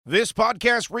This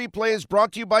podcast replay is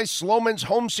brought to you by Sloman's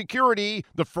Home Security.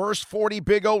 The first 40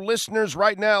 Big O listeners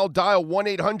right now dial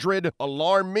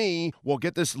 1-800-ALARM-ME will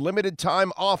get this limited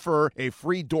time offer, a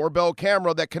free doorbell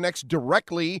camera that connects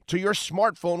directly to your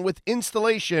smartphone with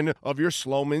installation of your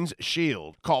Sloman's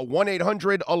Shield. Call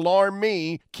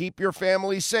 1-800-ALARM-ME. Keep your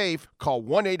family safe. Call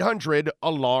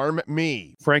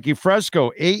 1-800-ALARM-ME. Frankie Fresco,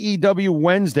 AEW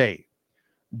Wednesday.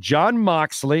 Jon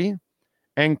Moxley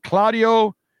and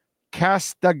Claudio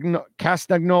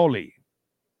Castagnoli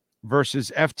versus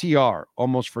FTR.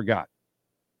 Almost forgot.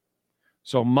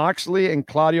 So Moxley and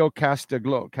Claudio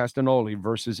Castagnoli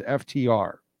versus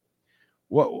FTR.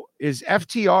 What is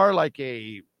FTR, like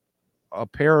a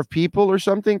pair of people or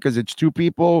something? Because it's two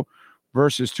people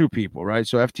versus two people, right?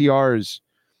 So FTR is,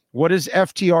 what does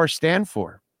FTR stand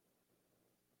for?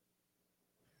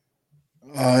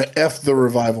 F the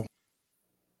Revival.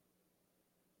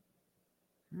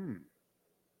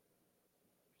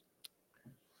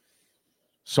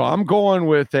 So I'm going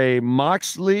with a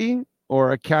Moxley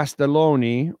or a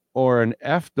Castelloni or an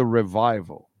F the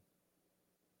Revival.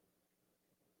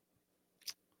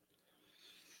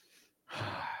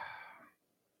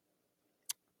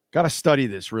 Got to study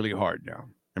this really hard now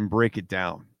and break it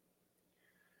down.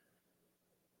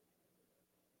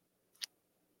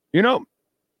 You know,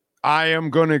 I am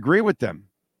going to agree with them.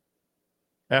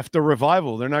 F the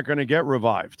Revival. They're not going to get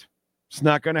revived. It's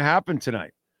not going to happen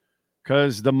tonight.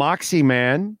 Because the Moxie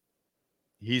man,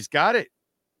 he's got it.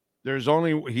 There's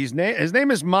only his name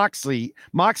is Moxley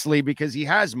because he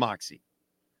has Moxie.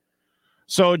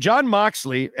 So Jon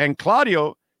Moxley and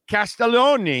Claudio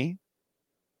Castelloni,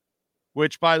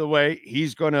 which, by the way,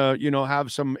 he's gonna,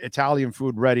 have some Italian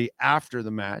food ready after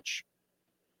the match.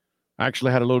 I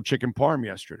actually had a little chicken parm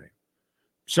yesterday.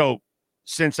 So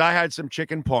since I had some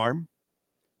chicken parm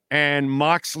and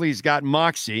Moxley's got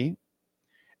Moxie,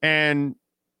 and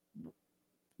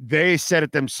they said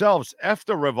it themselves, F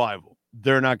the Revival.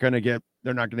 They're not going to get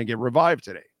revived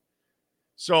today.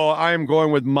 So I am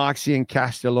going with Moxie and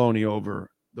Castelloni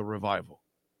over the Revival.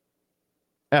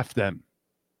 F them.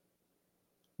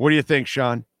 What do you think,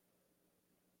 Sean?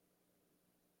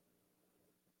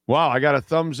 Wow, I got a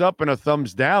thumbs up and a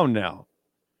thumbs down now.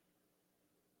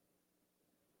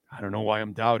 I don't know why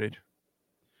I'm doubted.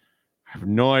 I have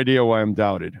no idea why I'm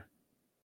doubted.